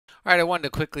All right, I wanted to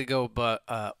quickly go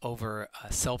over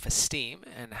self-esteem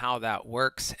and how that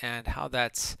works and how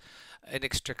that's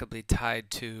inextricably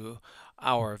tied to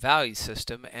our value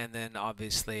system, and then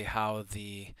obviously how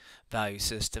the value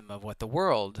system of what the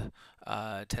world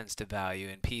tends to value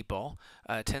in people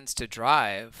tends to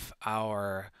drive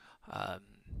our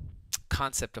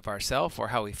concept of ourself, or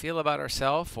how we feel about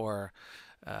ourself, or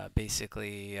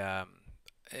basically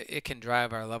it can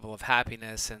drive our level of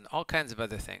happiness and all kinds of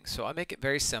other things. So I make it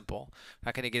very simple. I'm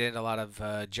not going to get into a lot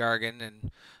of jargon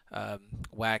and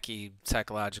wacky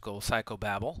psychological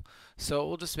psychobabble. So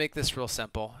we'll just make this real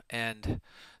simple. And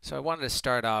so I wanted to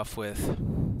start off with,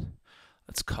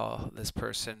 let's call this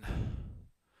person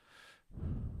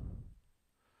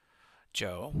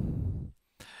Joe.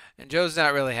 And Joe's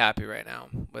not really happy right now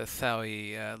with how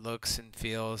he looks and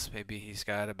feels. Maybe he's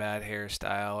got a bad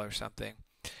hairstyle or something.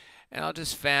 And I'll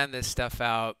just fan this stuff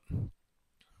out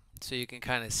so you can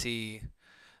kind of see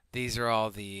these are all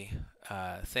the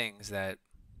things that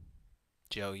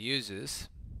Joe uses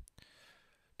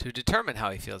to determine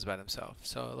how he feels about himself.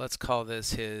 So let's call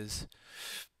this his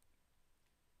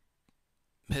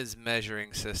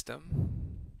measuring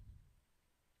system.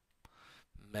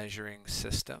 Measuring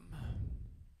system.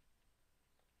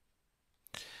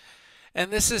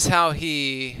 And this is how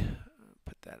he,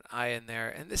 put that I in there,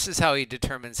 and this is how he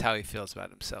determines how he feels about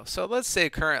himself. So let's say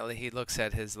currently he looks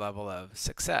at his level of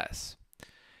success,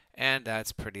 and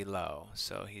that's pretty low.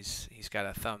 So he's got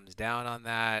a thumbs down on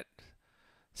that.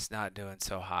 It's not doing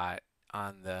so hot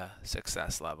on the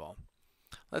success level.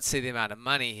 Let's say the amount of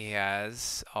money he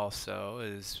has also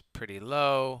is pretty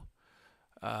low.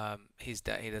 He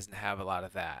doesn't have a lot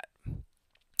of that.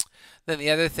 Then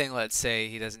the other thing, let's say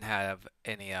he doesn't have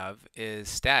any of, is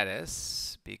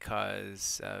status,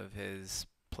 because of his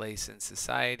place in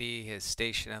society, his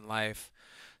station in life.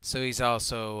 So he's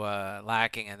also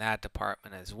lacking in that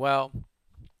department as well.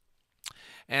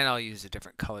 And I'll use a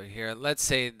different color here. Let's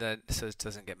say that, so it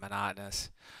doesn't get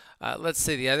monotonous. Let's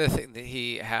say the other thing that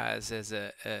he has as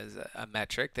a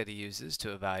metric that he uses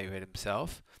to evaluate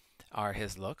himself are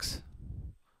his looks,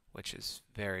 which is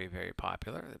very, very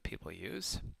popular that people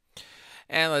use.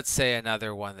 And let's say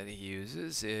another one that he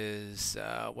uses is,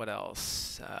 what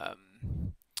else?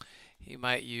 He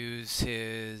might use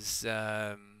his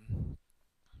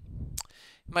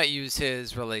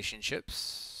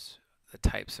relationships, the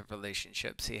types of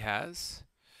relationships he has,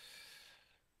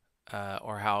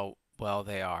 or how well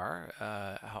they are,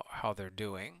 how they're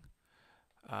doing,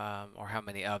 or how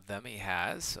many of them he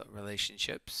has, so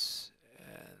relationships.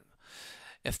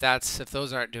 If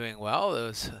those aren't doing well,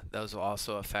 those will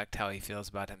also affect how he feels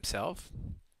about himself.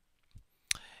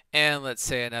 And let's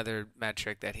say another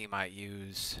metric that he might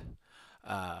use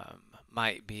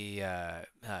might be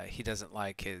he doesn't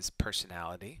like his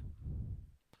personality.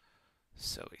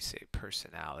 So we say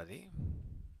personality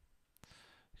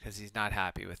because he's not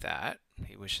happy with that.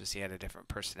 He wishes he had a different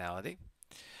personality.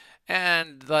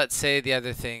 And let's say the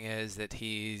other thing is that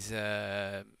he's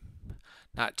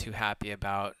not too happy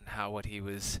about what he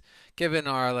was given,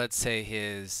 or let's say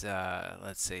his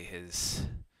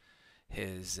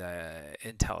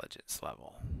intelligence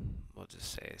level. We'll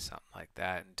just say something like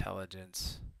that,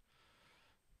 intelligence,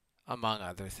 among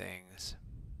other things.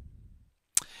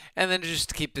 And then just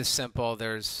to keep this simple,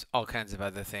 there's all kinds of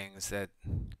other things that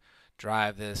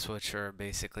drive this, which are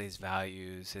basically his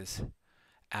values, his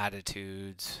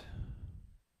attitudes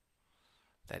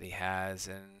that he has,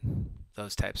 and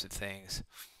those types of things,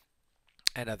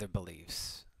 and other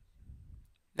beliefs.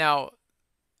 Now,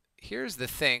 here's the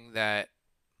thing that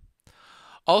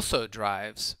also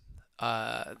drives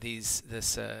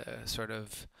this sort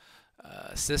of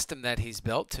system that he's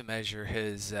built to measure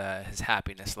his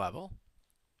happiness level.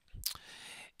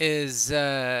 Is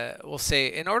we'll say,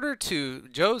 in order to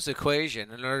Joe's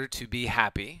equation, in order to be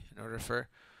happy, in order for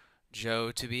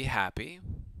Joe to be happy,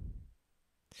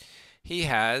 he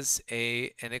has an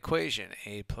equation: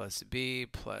 a plus b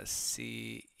plus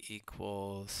c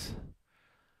equals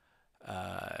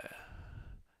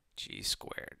g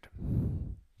squared.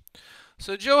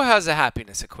 So Joe has a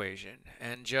happiness equation,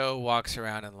 and Joe walks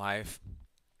around in life,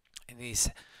 and he's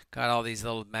got all these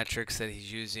little metrics that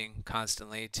he's using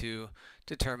constantly to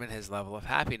determine his level of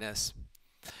happiness.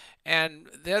 And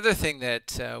the other thing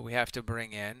that we have to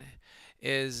bring in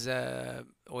is,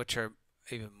 which are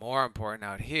even more important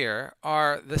out here,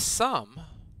 are the sum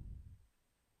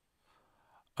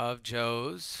of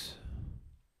Joe's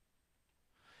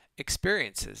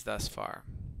experiences thus far.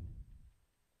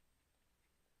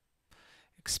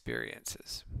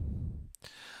 Experiences.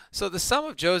 So the sum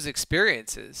of Joe's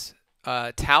experiences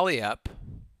tally up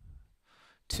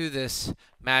to this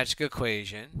magic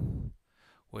equation,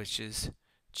 which is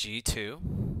G2.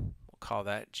 We'll call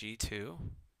that G2.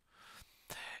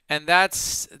 And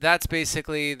that's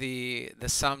basically the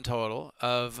sum total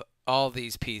of all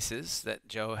these pieces that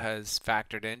Joe has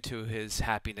factored into his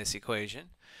happiness equation.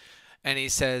 And he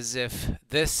says if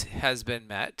this has been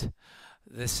met,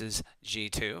 this is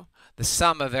G2, the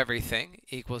sum of everything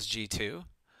equals G2,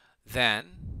 then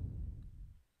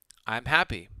I'm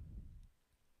happy.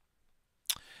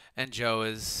 And Joe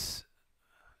is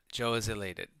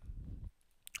elated.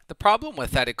 The problem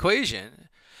with that equation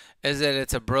is that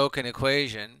it's a broken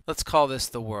equation. Let's call this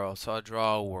the world. So I'll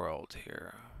draw a world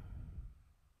here.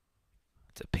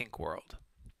 It's a pink world.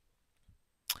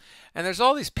 And there's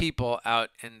all these people out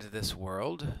into this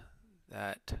world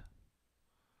that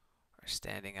are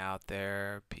standing out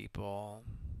there, people.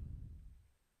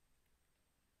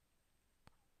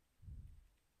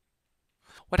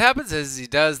 What happens is he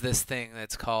does this thing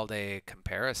that's called a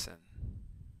comparison.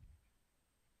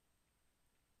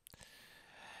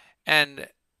 And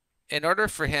in order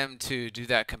for him to do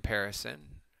that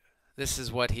comparison, this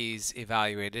is what he's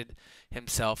evaluated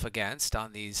himself against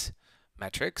on these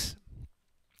metrics.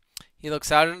 He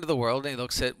looks out into the world and he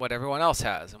looks at what everyone else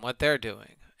has and what they're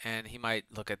doing. And he might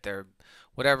look at their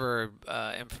whatever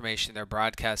information they're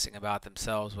broadcasting about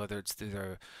themselves, whether it's through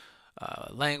their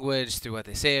language, through what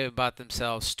they say about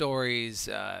themselves, stories,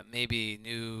 maybe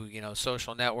new,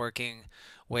 social networking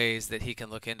ways that he can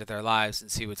look into their lives and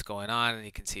see what's going on. And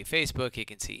he can see Facebook, he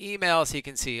can see emails, he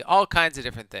can see all kinds of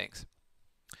different things.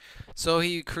 So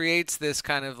he creates this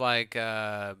kind of like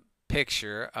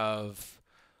picture of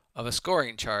a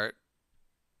scoring chart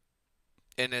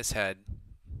in his head,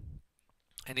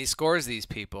 and he scores these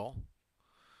people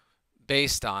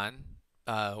based on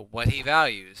what he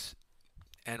values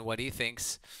and what he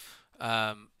thinks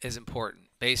is important,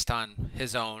 based on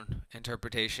his own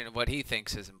interpretation of what he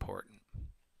thinks is important.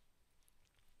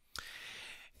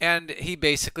 And he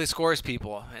basically scores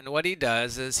people. And what he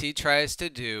does is he tries to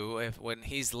do, when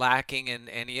he's lacking in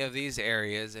any of these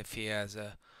areas, if he has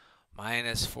a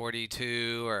minus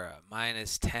 42 or a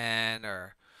minus 10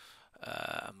 or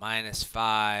a minus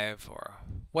 5 or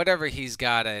whatever he's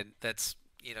got that's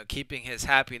keeping his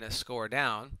happiness score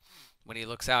down, when he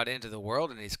looks out into the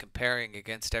world and he's comparing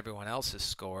against everyone else's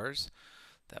scores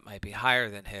that might be higher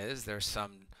than his, there's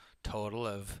some total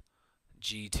of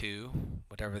G2,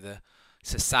 whatever the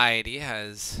society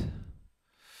has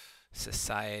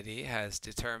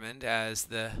determined as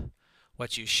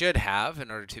what you should have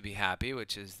in order to be happy,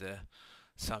 which is the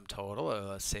sum total.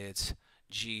 Let's say it's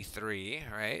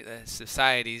G3, right? The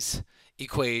society's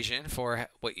equation for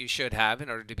what you should have in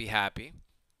order to be happy.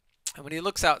 And when he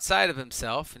looks outside of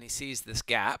himself and he sees this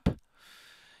gap,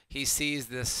 he sees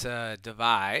this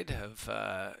divide of,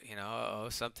 oh,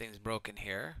 something's broken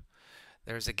here.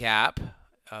 There's a gap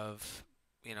of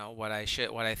what I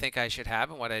think I should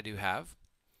have and what I do have.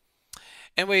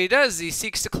 And what he does is he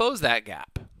seeks to close that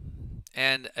gap.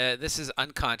 And this is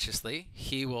unconsciously.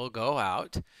 He will go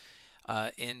out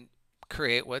and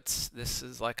create this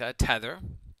is like a tether,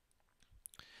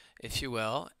 if you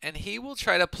will, and he will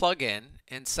try to plug in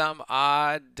some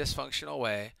odd dysfunctional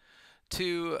way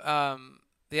to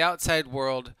the outside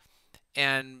world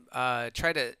and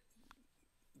try to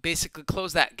basically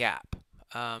close that gap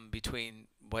between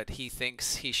what he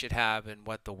thinks he should have and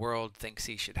what the world thinks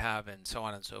he should have, and so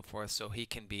on and so forth, so he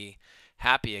can be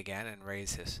happy again and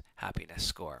raise his happiness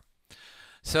score.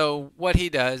 So what he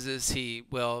does is he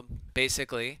will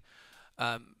basically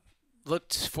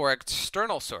look for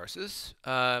external sources,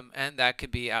 and that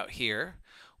could be out here,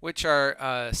 which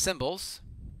are symbols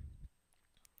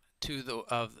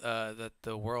that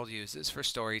the world uses for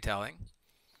storytelling.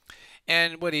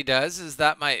 And what he does is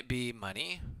that might be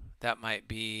money, that might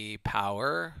be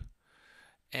power,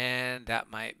 and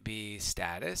that might be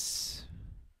status,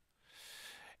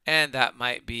 and that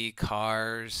might be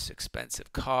cars,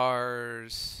 expensive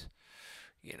cars,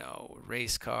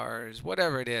 race cars,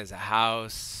 whatever it is, a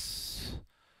house,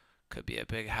 could be a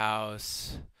big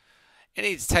house.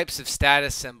 Any types of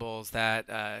status symbols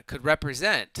that could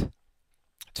represent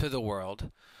to the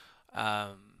world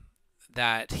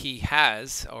that he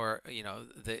has, or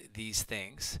these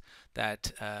things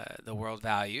that the world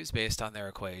values based on their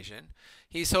equation.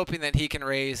 He's hoping that he can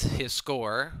raise his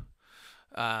score,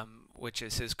 which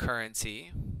is his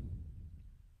currency.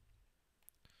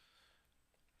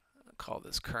 I'll call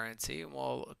this currency, and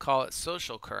we'll call it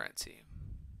social currency.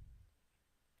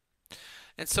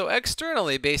 And so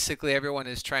externally, basically, everyone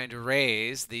is trying to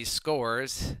raise these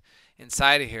scores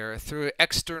inside of here through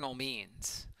external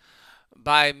means,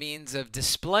 by means of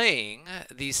displaying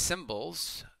these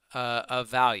symbols of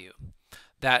value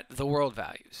that the world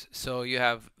values. So you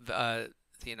have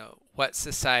what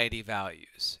society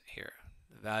values here,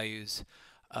 the values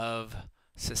of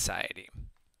society.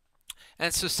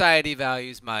 And society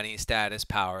values money, status,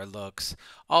 power, looks,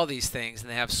 all these things, and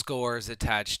they have scores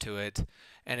attached to it.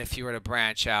 And if you were to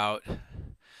branch out,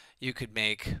 you could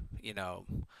make,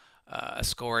 a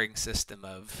scoring system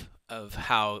of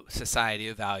how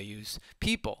society values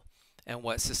people and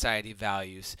what society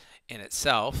values in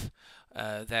itself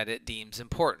that it deems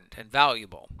important and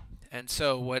valuable. And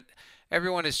so what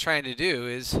everyone is trying to do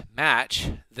is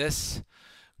match this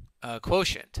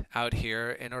quotient out here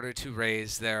in order to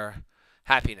raise their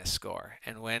happiness score.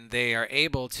 And when they are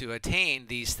able to attain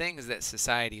these things that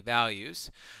society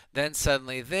values, then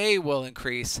suddenly they will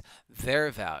increase their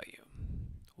value,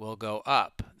 will go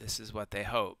up. This is what they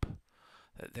hope,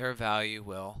 that their value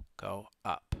will go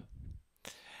up.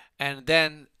 And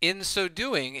then in so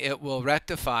doing, it will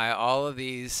rectify all of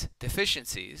these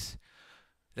deficiencies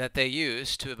that they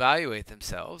use to evaluate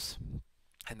themselves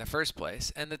in the first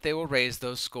place, and that they will raise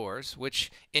those scores,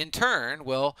 which in turn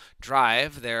will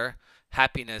drive their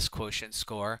happiness quotient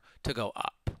score to go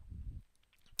up.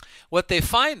 What they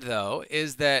find, though,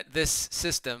 is that this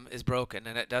system is broken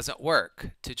and it doesn't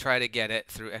work to try to get it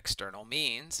through external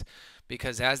means,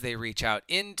 because as they reach out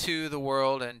into the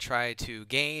world and try to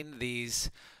gain these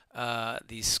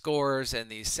scores and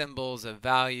these symbols of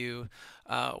value,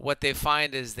 what they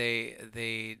find is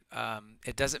it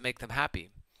doesn't make them happy.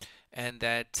 And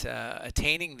that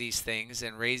attaining these things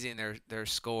and raising their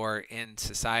score in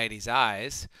society's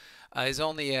eyes is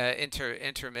only an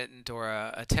intermittent or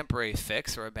a temporary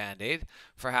fix or a band-aid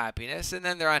for happiness, and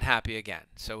then they're unhappy again.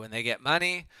 So when they get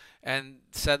money and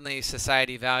suddenly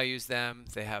society values them,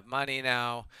 they have money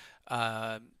now,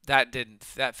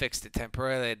 that fixed it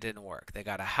temporarily, it didn't work. They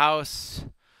got a house,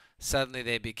 suddenly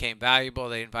they became valuable,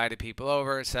 they invited people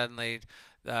over, suddenly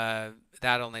that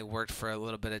only worked for a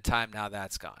little bit of time, now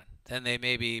that's gone. Then they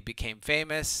maybe became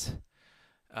famous,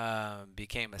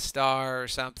 became a star or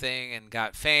something and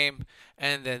got fame,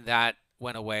 and then that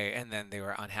went away, and then they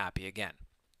were unhappy again.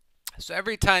 So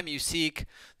every time you seek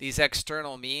these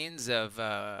external means of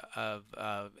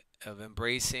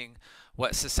embracing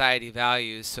what society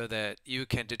values so that you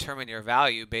can determine your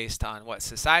value based on what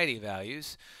society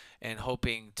values and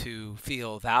hoping to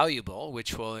feel valuable,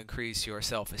 which will increase your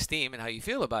self-esteem and how you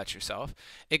feel about yourself,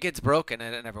 it gets broken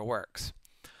and it never works.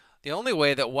 The only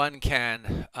way that one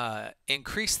can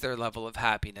increase their level of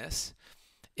happiness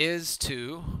is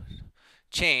to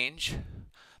change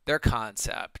their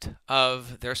concept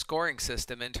of their scoring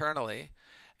system internally,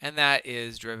 and that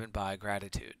is driven by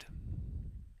gratitude.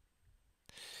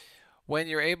 When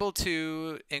you're able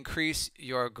to increase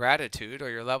your gratitude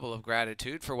or your level of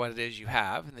gratitude for what it is you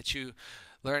have, and that you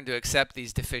learn to accept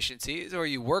these deficiencies or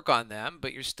you work on them,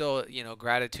 but you're still,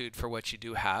 gratitude for what you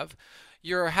do have,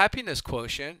 your happiness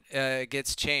quotient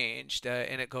gets changed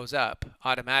and it goes up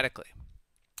automatically.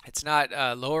 It's not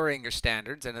lowering your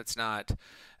standards, and it's not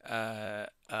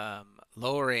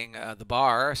lowering the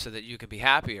bar so that you can be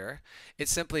happier.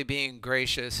 It's simply being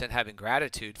gracious and having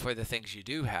gratitude for the things you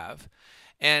do have.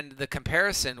 And the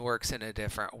comparison works in a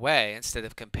different way. Instead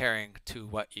of comparing to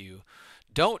what you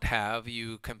don't have,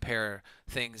 you compare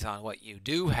things on what you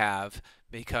do have,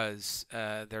 because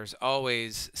there's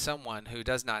always someone who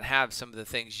does not have some of the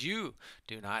things you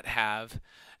do not have.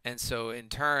 And so in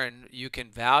turn, you can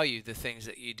value the things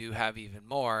that you do have even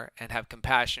more and have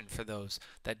compassion for those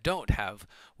that don't have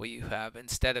what you have,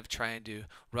 instead of trying to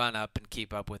run up and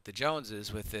keep up with the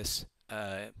Joneses with this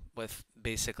with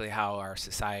basically how our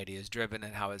society is driven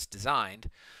and how it's designed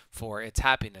for its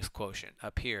happiness quotient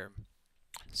up here.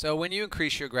 So when you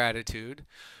increase your gratitude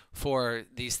for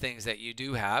these things that you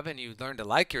do have, and you learn to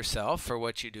like yourself for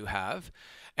what you do have,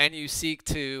 and you seek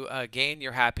to gain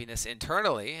your happiness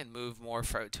internally and move more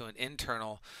to an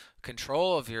internal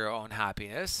control of your own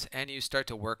happiness, and you start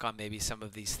to work on maybe some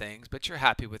of these things, but you're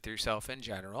happy with yourself in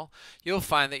general, you'll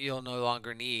find that you'll no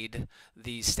longer need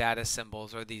these status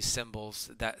symbols or these symbols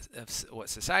that of what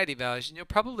society values, and you'll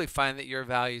probably find that your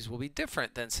values will be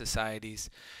different than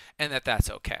society's, and that that's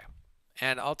okay.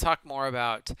 And I'll talk more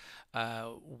about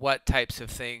what types of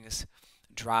things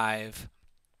drive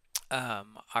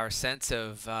our sense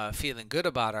of feeling good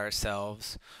about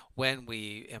ourselves when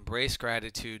we embrace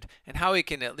gratitude, and how we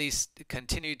can at least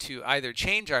continue to either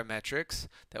change our metrics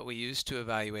that we use to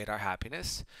evaluate our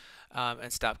happiness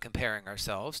and stop comparing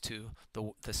ourselves to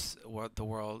the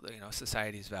world,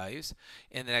 society's values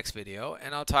in the next video.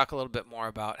 And I'll talk a little bit more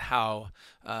about how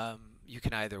you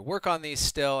can either work on these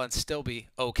still and still be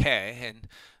okay, and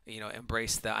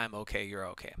embrace the I'm okay, you're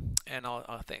okay. And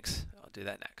thanks. I'll do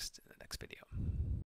that next in the next video.